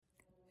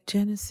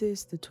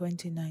Genesis, the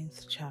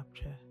 29th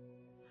chapter,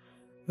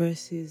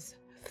 verses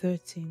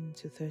 13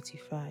 to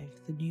 35,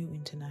 the New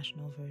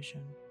International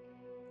Version.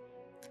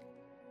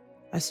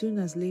 As soon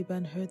as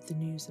Laban heard the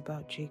news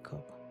about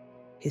Jacob,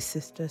 his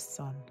sister's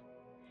son,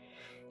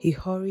 he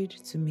hurried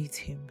to meet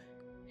him.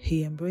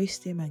 He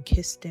embraced him and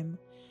kissed him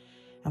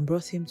and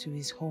brought him to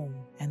his home,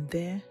 and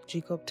there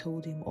Jacob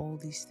told him all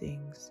these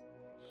things.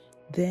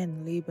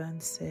 Then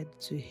Laban said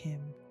to him,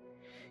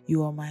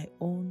 "You are my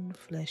own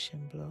flesh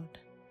and blood."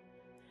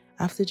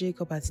 After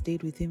Jacob had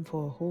stayed with him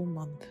for a whole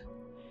month,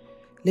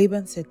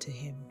 Laban said to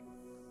him,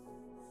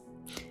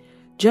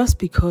 "Just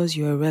because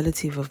you are a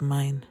relative of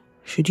mine,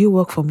 should you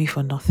work for me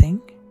for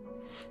nothing?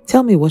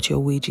 Tell me what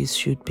your wages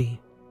should be."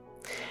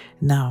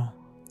 Now,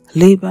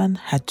 Laban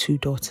had 2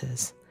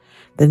 daughters.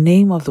 The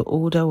name of the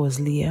older was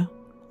Leah,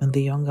 and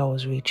the younger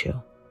was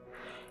Rachel.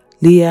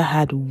 Leah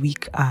had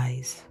weak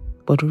eyes,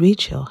 but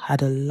Rachel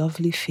had a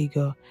lovely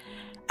figure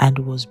and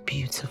was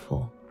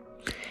beautiful.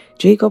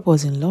 Jacob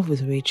was in love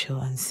with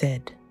Rachel and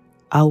said,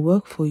 "I'll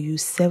work for you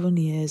 7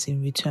 years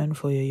in return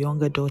for your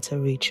younger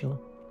daughter Rachel."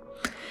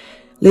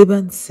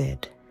 Laban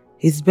said,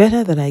 "It's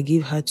better that I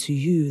give her to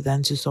you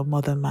than to some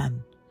other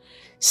man.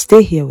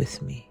 Stay here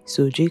with me."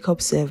 So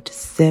Jacob served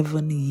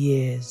 7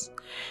 years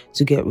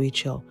to get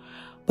Rachel,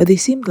 but they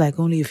seemed like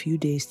only a few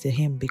days to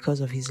him because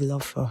of his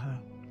love for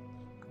her.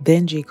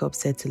 Then Jacob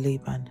said to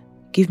Laban,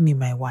 "Give me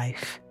my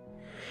wife.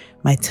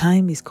 My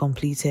time is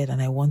completed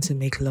and I want to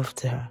make love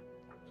to her."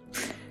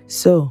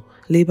 So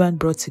Laban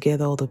brought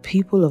together all the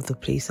people of the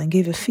place and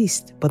gave a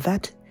feast. But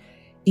that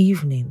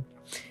evening,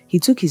 he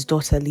took his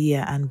daughter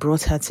Leah and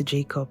brought her to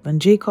Jacob, and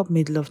Jacob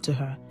made love to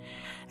her.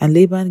 And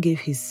Laban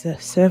gave his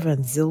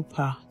servant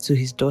Zilpah to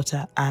his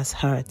daughter as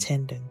her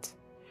attendant.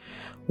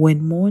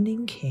 When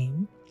morning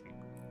came,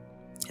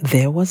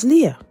 there was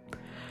Leah.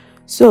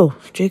 So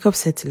Jacob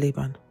said to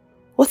Laban,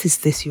 "What is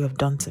this you have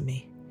done to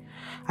me?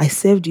 I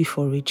served you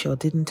for Rachel,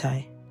 didn't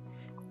I?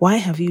 Why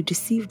have you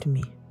deceived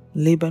me?"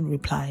 Laban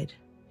replied,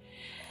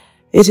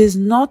 "It is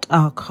not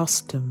our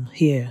custom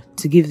here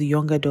to give the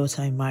younger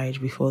daughter in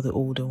marriage before the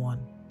older one.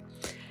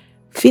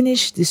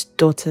 Finish this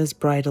daughter's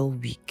bridal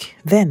week,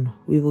 then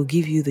we will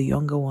give you the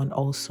younger one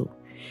also,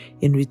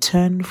 in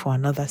return for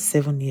another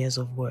 7 years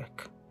of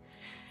work."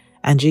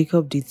 And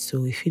Jacob did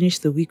so. He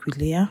finished the week with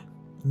Leah,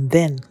 and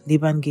then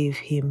Laban gave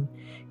him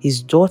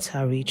his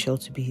daughter Rachel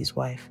to be his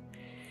wife.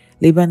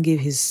 Laban gave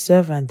his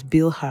servant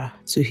Bilhah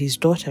to his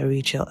daughter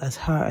Rachel as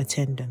her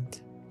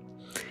attendant.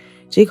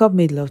 Jacob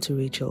made love to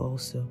Rachel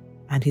also,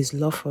 and his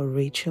love for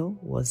Rachel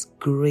was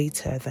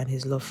greater than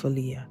his love for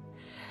Leah.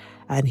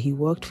 And he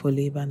worked for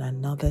Laban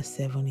another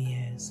 7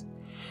 years.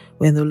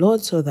 When the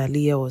Lord saw that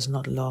Leah was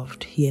not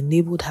loved, he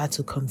enabled her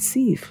to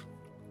conceive,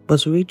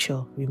 but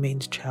Rachel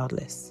remained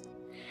childless.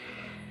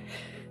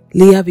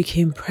 Leah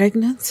became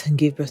pregnant and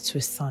gave birth to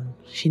a son.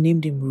 She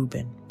named him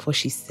Reuben, for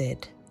she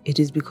said, "It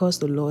is because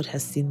the Lord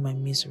has seen my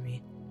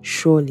misery.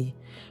 Surely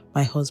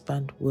my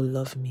husband will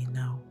love me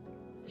now."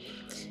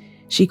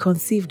 She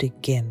conceived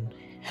again,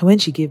 and when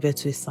she gave birth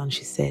to a son,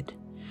 she said,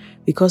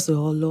 "Because the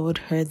Lord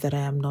heard that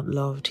I am not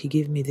loved, he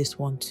gave me this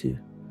one too."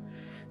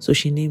 So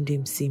she named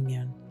him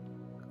Simeon.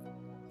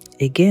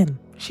 Again,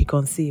 she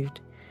conceived,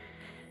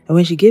 and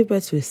when she gave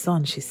birth to a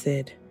son, she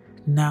said,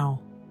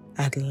 "Now,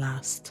 at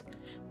last,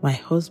 my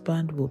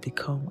husband will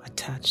become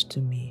attached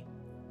to me,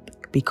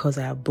 because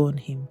I have borne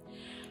him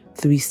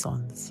 3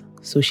 sons."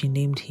 So she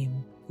named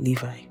him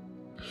Levi.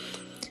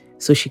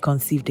 So she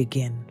conceived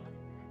again,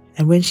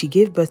 and when she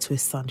gave birth to a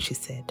son, she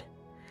said,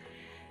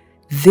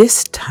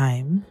 "This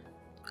time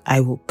I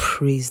will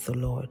praise the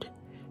Lord."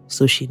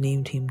 So she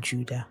named him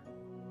Judah.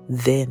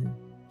 Then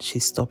she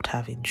stopped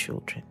having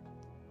children.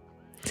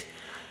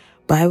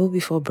 Bible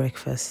before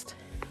breakfast.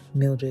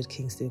 Mildred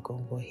Kingsley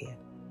Gongbo here.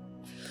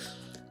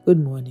 Good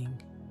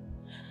morning.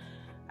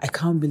 I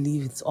can't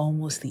believe it's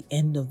almost the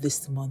end of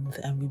this month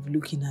and we're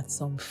looking at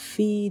some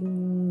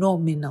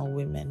phenomenal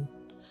women.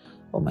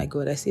 Oh my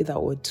God, I say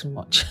that word too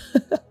much.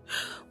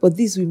 But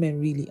these women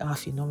really are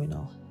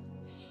phenomenal.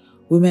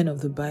 Women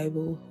of the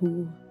Bible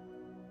who,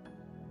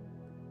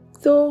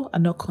 though are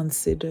not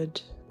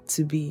considered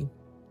to be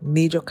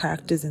major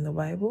characters in the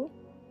Bible,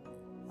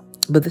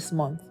 but this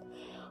month,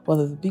 one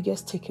of the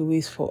biggest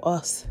takeaways for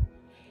us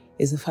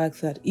is the fact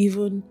that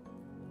even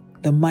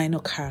the minor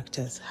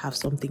characters have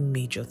something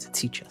major to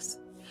teach us.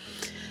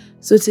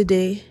 So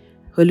today,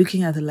 we're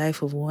looking at the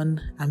life of one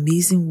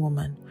amazing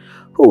woman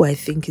who I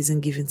think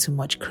isn't given too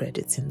much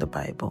credit in the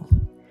Bible.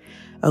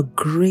 A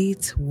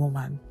great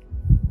woman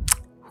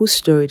whose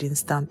story didn't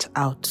stand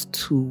out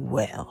too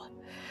well.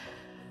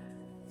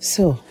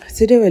 So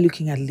today we're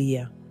looking at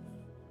Leah.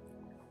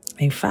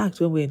 In fact,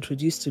 when we're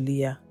introduced to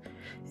Leah,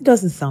 it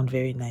doesn't sound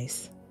very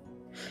nice.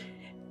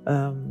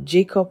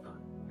 Jacob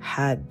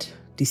had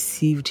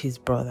deceived his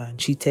brother and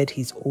cheated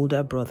his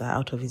older brother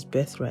out of his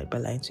birthright by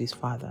lying to his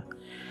father.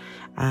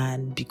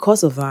 And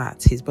because of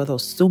that, his brother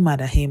was so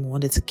mad at him,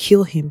 wanted to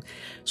kill him.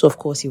 So of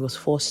course he was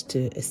forced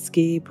to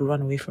escape,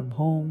 run away from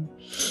home,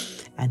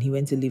 and he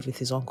went to live with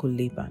his uncle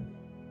Laban,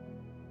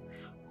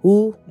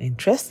 who,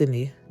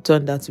 interestingly,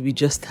 turned out to be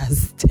just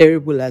as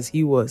terrible as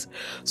he was.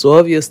 So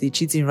obviously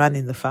cheating ran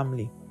in the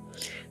family.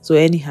 So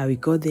anyhow, he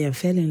got there and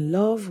fell in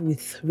love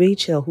with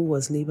Rachel, who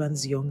was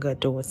Laban's younger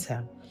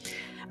daughter.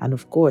 And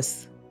of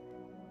course,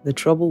 the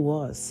trouble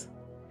was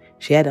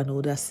she had an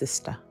older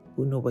sister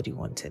who nobody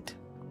wanted.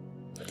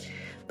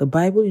 The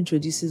Bible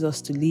introduces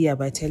us to Leah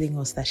by telling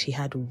us that she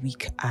had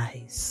weak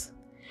eyes.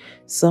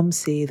 Some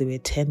say they were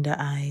tender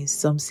eyes,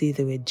 some say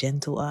they were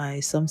gentle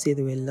eyes, some say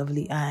they were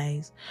lovely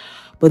eyes.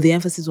 But the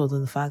emphasis was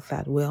on the fact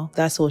that, well,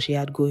 that's all she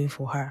had going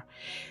for her.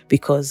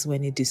 Because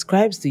when it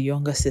describes the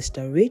younger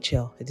sister,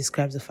 Rachel, it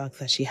describes the fact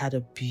that she had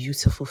a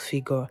beautiful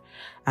figure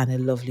and a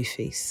lovely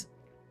face.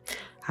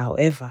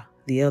 However,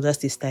 the elder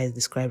sister is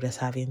described as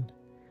having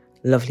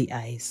lovely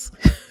eyes.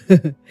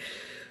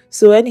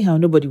 So anyhow,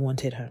 nobody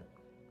wanted her.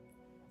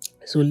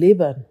 So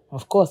Laban,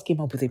 of course, came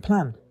up with a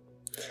plan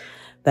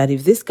that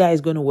if this guy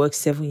is going to work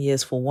 7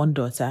 years for one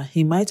daughter,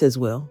 he might as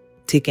well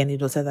take any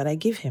daughter that I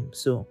give him.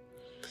 So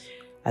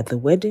at the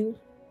wedding,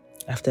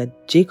 after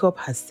Jacob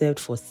had served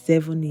for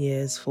 7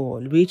 years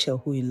for Rachel,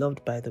 who he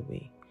loved, by the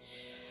way,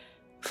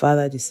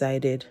 father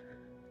decided,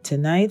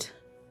 tonight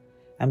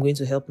I'm going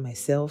to help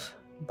myself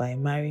by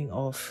marrying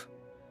off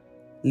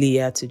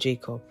Leah to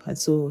Jacob. And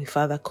so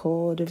father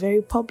called a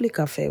very public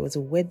affair. It was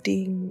a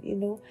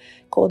wedding,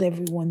 called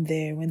everyone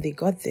there. When they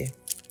got there,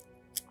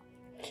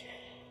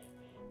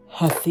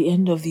 at the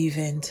end of the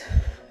event,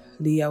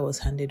 Leah was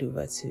handed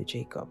over to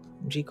Jacob.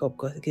 Jacob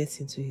gets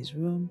into his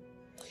room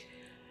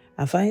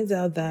and finds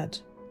out that,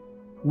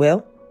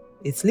 well,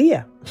 it's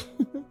Leah.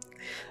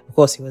 Of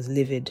course, he was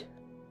livid.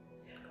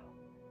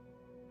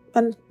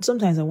 And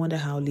sometimes I wonder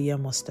how Leah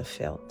must have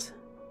felt.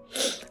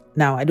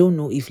 Now, I don't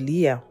know if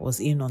Leah was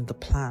in on the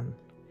plan,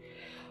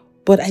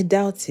 but I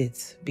doubt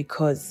it,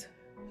 because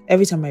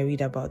every time I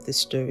read about this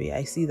story,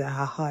 I see that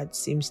her heart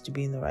seems to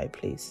be in the right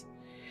place.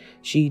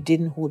 She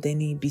didn't hold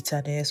any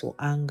bitterness or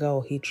anger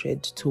or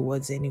hatred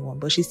towards anyone,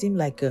 but she seemed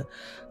like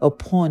a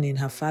pawn in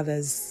her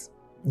father's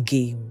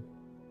game.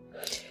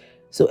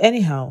 So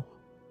anyhow,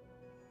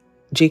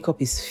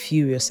 Jacob is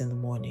furious in the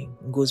morning,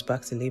 goes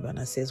back to Laban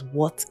and says,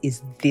 "What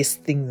is this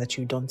thing that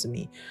you've done to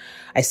me?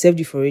 I served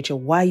you for Rachel.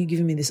 Why are you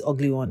giving me this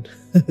ugly one?"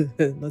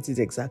 Not his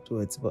exact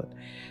words, but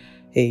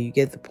hey, you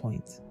get the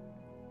point.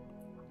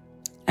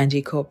 And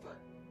Jacob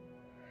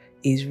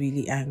is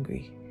really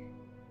angry.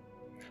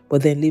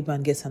 But then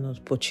Laban gets an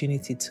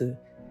opportunity to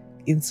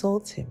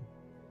insult him,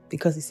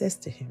 because he says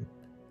to him,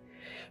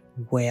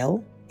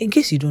 "Well, in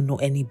case you don't know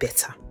any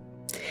better,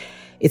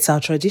 it's our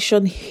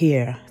tradition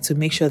here to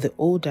make sure the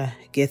older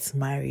gets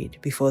married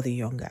before the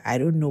younger. I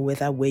don't know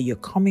where you're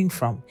coming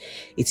from.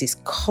 It is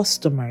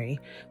customary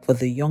for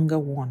the younger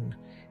one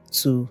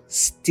to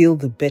steal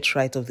the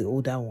birthright of the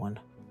older one."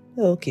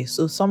 Okay,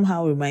 so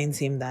somehow reminds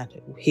him that,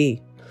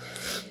 hey,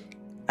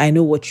 I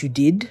know what you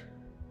did,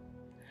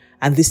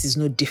 and this is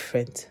no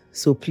different.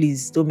 So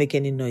please don't make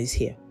any noise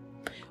here.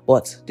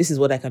 But this is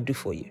what I can do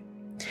for you.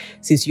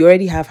 Since you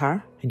already have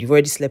her and you've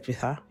already slept with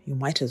her, you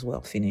might as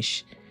well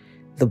finish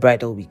the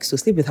bridal week. So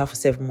sleep with her for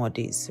 7 more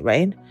days,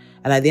 right?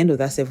 And at the end of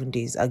that 7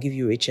 days, I'll give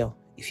you Rachel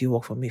if you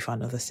work for me for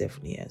another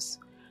 7 years.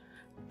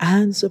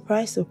 And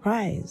surprise,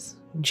 surprise,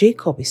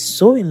 Jacob is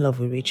so in love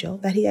with Rachel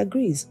that he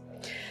agrees.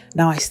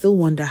 Now, I still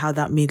wonder how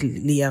that made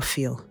Leah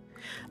feel.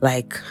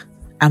 Like,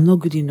 I'm not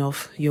good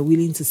enough. You're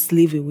willing to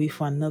slave away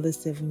for another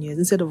 7 years.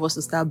 Instead of us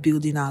to start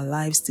building our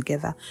lives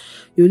together,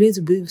 you're willing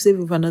to slave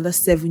away for another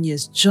 7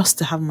 years just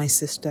to have my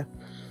sister.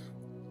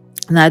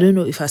 Now, I don't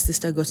know if her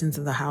sister got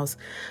into the house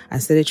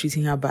and started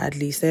treating her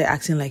badly, started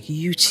acting like,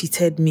 you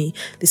cheated me.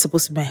 This is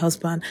supposed to be my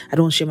husband. I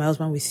don't share my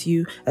husband with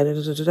you. I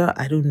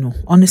don't know.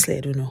 Honestly,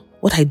 I don't know.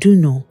 What I do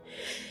know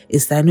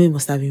is that I know it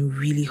must have been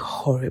really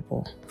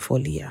horrible for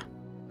Leah.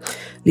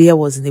 Leah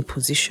was in a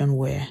position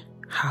where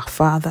her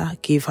father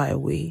gave her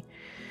away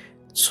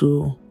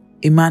to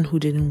a man who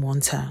didn't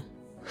want her.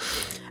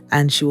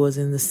 And she was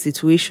in the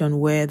situation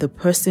where the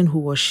person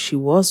she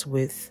was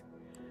with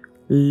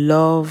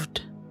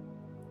loved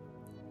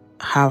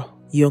her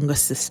younger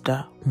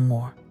sister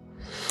more.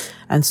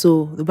 And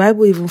so the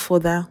Bible even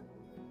further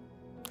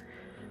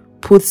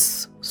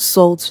puts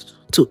salt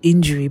to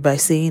injury by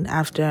saying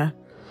after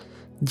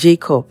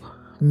Jacob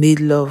made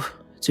love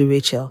to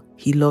Rachel,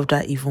 he loved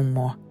her even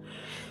more.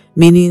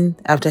 Meaning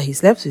after he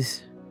slept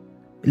with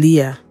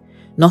Leah,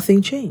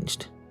 nothing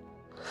changed.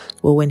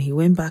 But when he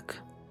went back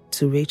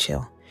to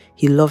Rachel,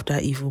 he loved her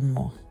even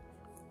more.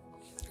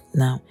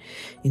 Now,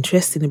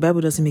 interesting, the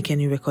Bible doesn't make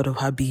any record of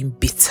her being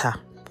bitter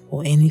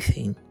or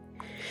anything.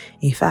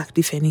 In fact,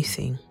 if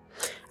anything,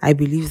 I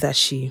believe that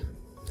she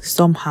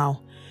somehow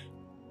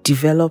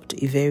developed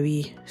a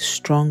very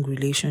strong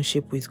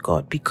relationship with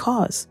God,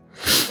 because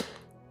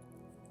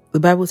the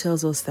Bible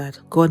tells us that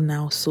God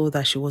now saw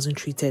that she wasn't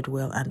treated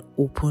well and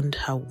opened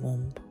her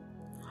womb.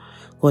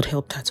 God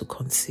helped her to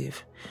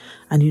conceive.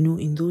 And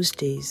in those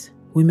days,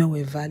 women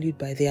were valued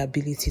by their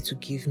ability to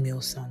give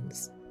male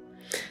sons.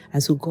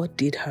 And so God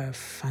did her a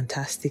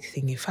fantastic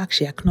thing. In fact,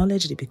 she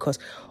acknowledged it, because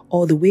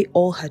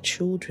all her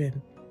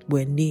children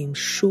were named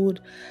showed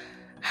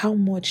how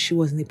much she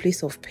was in a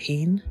place of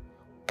pain,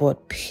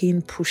 but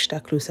pain pushed her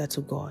closer to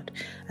God.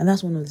 And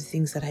that's one of the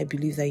things that I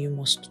believe that you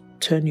must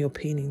turn your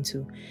pain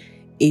into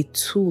a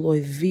tool or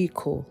a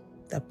vehicle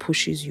that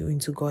pushes you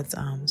into God's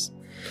arms.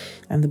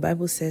 And the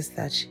Bible says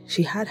that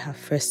she had her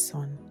first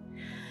son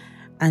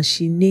and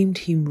she named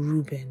him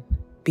Reuben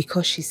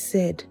because she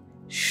said,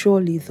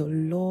 surely the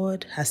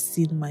Lord has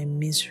seen my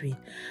misery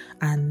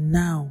and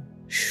now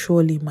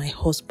surely my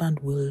husband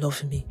will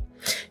love me.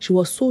 She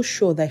was so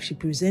sure that if she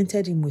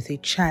presented him with a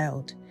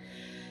child,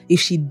 if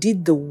she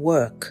did the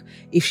work,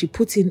 if she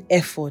put in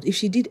effort, if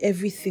she did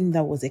everything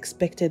that was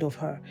expected of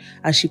her,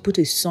 and she put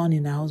a son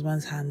in her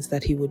husband's hands,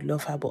 that he would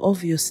love her. But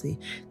obviously,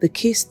 the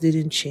case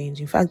didn't change.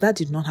 In fact, that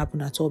did not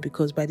happen at all,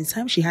 because by the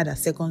time she had her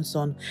second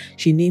son,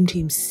 she named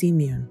him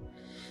Simeon.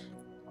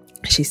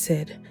 She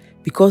said,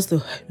 because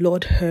the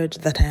Lord heard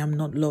that I am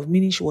not loved,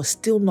 meaning she was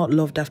still not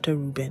loved after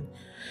Reuben.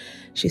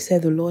 She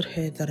said, the Lord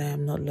heard that I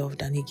am not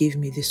loved, and he gave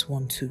me this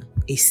one too,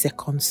 a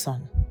second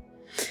son.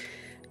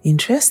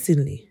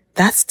 Interestingly,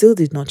 that still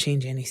did not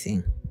change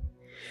anything,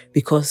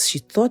 because she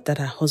thought that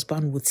her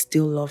husband would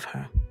still love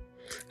her.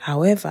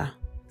 However,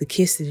 the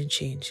case didn't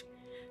change.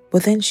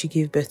 But then she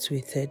gave birth to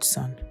a third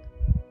son,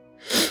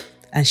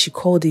 and she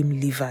called him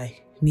Levi,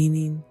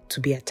 meaning to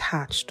be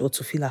attached or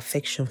to feel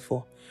affection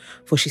for.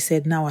 For she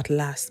said, now at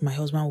last my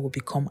husband will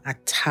become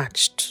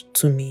attached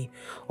to me,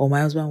 or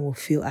my husband will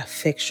feel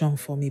affection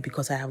for me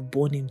because I have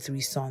borne him 3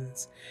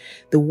 sons.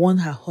 The one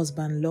her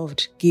husband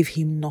loved gave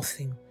him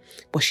nothing,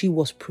 but she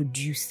was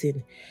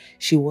producing.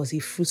 She was a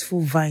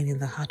fruitful vine in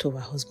the heart of her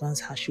husband's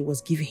house. She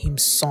was giving him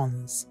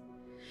sons.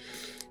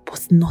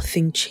 But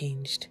nothing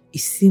changed.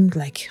 It seemed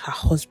like her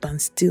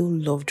husband still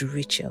loved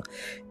Rachel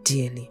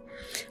dearly.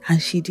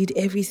 And she did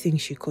everything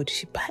she could.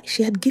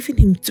 She had given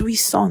him 3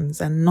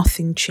 sons and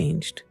nothing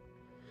changed.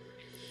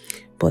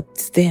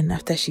 But then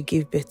after she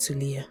gave birth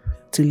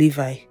to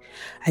Levi,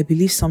 I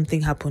believe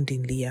something happened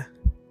in Leah.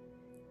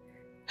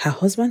 Her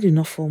husband did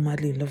not fall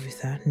madly in love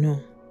with her.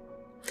 No.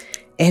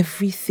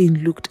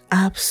 Everything looked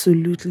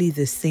absolutely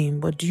the same.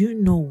 But do you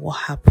know what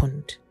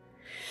happened?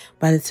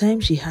 By the time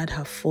she had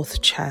her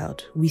 4th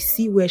child, we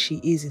see where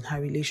she is in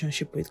her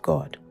relationship with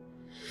God.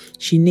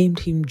 She named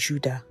him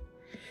Judah,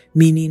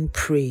 meaning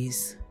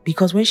praise.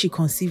 Because when she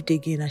conceived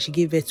again and she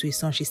gave birth to a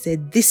son, she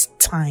said, this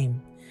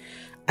time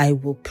I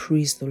will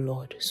praise the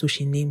Lord. So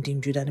she named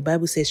him Judah. And the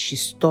Bible says she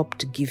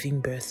stopped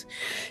giving birth,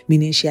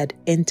 meaning she had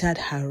entered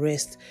her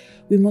rest.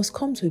 We must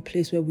come to a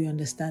place where we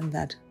understand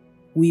that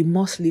we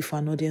must live for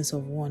an audience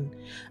of one.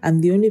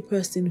 And the only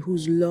person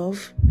whose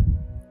love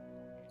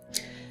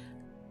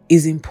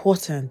is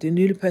important, the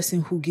only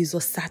person who gives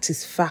us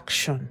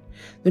satisfaction,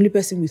 the only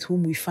person with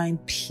whom we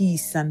find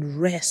peace and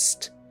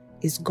rest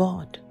is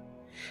God.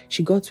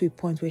 She got to a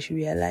point where she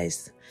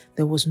realized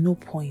there was no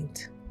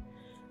point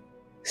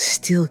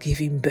still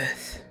giving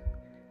birth.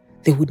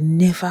 There would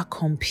never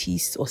come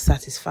peace or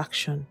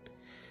satisfaction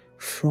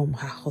from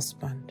her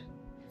husband.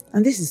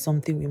 And this is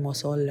something we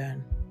must all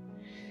learn.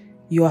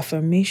 Your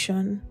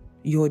affirmation,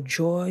 your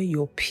joy,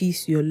 your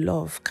peace, your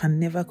love can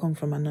never come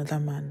from another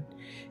man,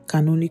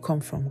 can only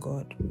come from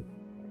God.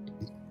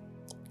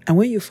 And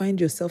when you find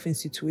yourself in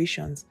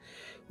situations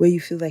where you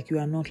feel like you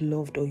are not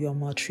loved or you are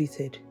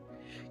maltreated,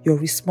 your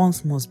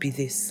response must be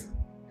this.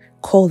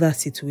 Call that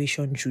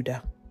situation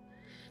Judah.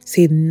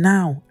 Say,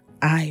 now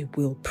I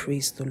will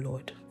praise the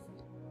Lord.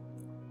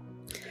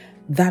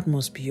 That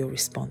must be your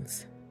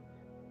response.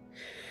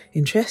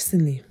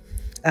 Interestingly,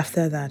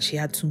 after that, she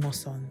had 2 more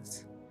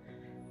sons.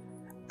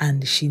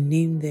 And she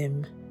named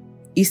them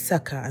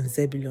Issachar and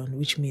Zebulun,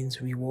 which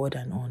means reward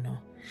and honor.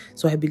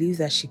 So I believe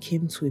that she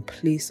came to a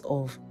place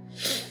of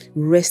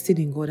resting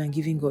in God and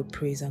giving God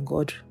praise, and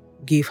God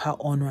gave her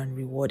honor and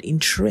reward.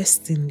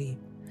 Interestingly,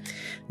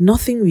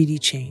 nothing really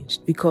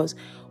changed, because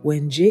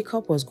when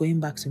Jacob was going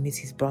back to meet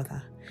his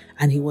brother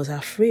and he was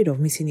afraid of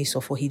meeting Esau,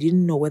 for he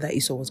didn't know whether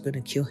Esau was going to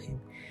kill him,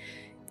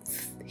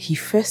 he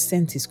first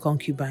sent his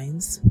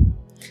concubines,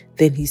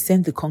 then he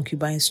sent the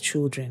concubines'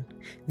 children,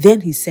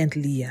 then he sent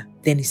Leah,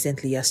 then he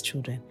sent Leah's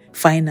children.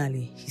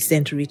 Finally, he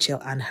sent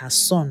Rachel and her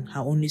son,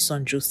 her only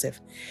son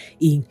Joseph,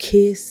 in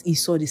case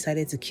Esau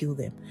decided to kill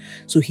them.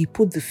 So he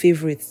put the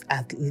favorites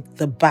at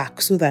the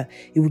back so that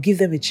it would give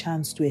them a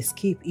chance to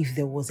escape if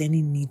there was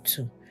any need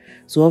to.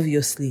 So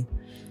obviously,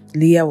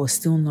 Leah was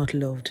still not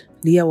loved.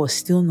 Leah was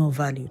still not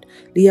valued.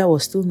 Leah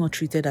was still not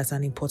treated as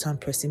an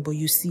important person. But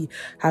you see,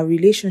 her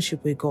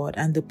relationship with God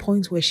and the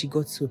point where she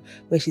got to,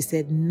 where she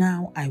said,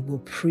 now I will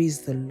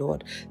praise the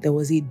Lord. There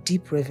was a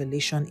deep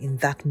revelation in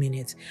that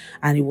minute.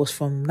 And it was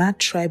from that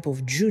tribe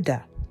of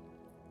Judah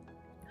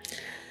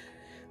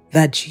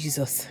that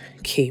Jesus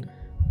came.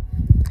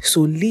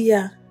 So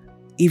Leah,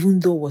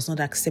 even though was not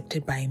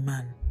accepted by a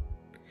man,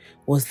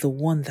 was the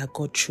one that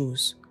God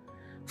chose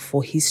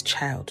for his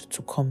child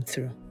to come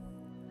through.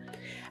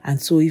 And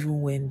so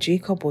even when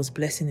Jacob was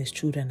blessing his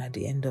children at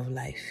the end of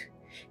life,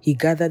 he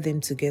gathered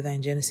them together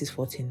in Genesis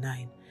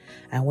 49.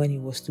 And when he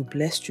was to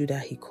bless Judah,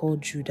 he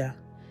called Judah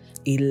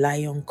a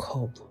lion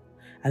cub.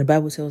 And the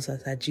Bible tells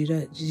us that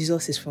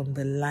Jesus is from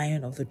the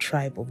lion of the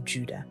tribe of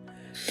Judah.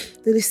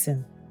 But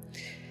listen,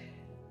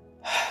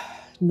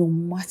 no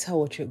matter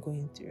what you're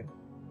going through.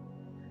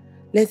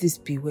 Let this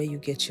be where you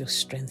get your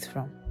strength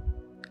from.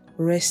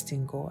 Rest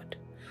in God.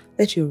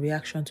 Let your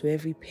reaction to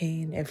every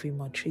pain, every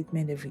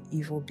maltreatment, every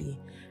evil be,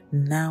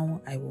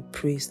 now I will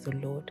praise the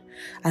Lord.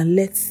 And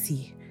let's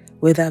see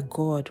whether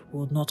God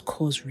will not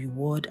cause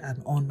reward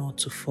and honor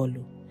to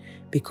follow.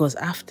 Because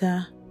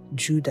after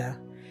Judah,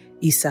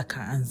 Issachar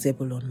and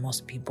Zebulun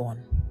must be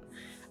born.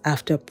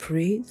 After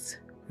praise,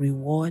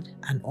 reward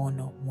and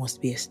honor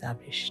must be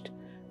established.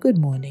 Good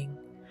morning.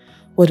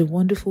 What a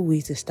wonderful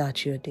way to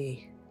start your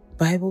day.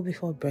 Bible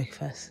before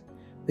breakfast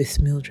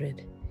with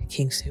Mildred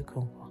Kingsley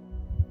Okonkwo.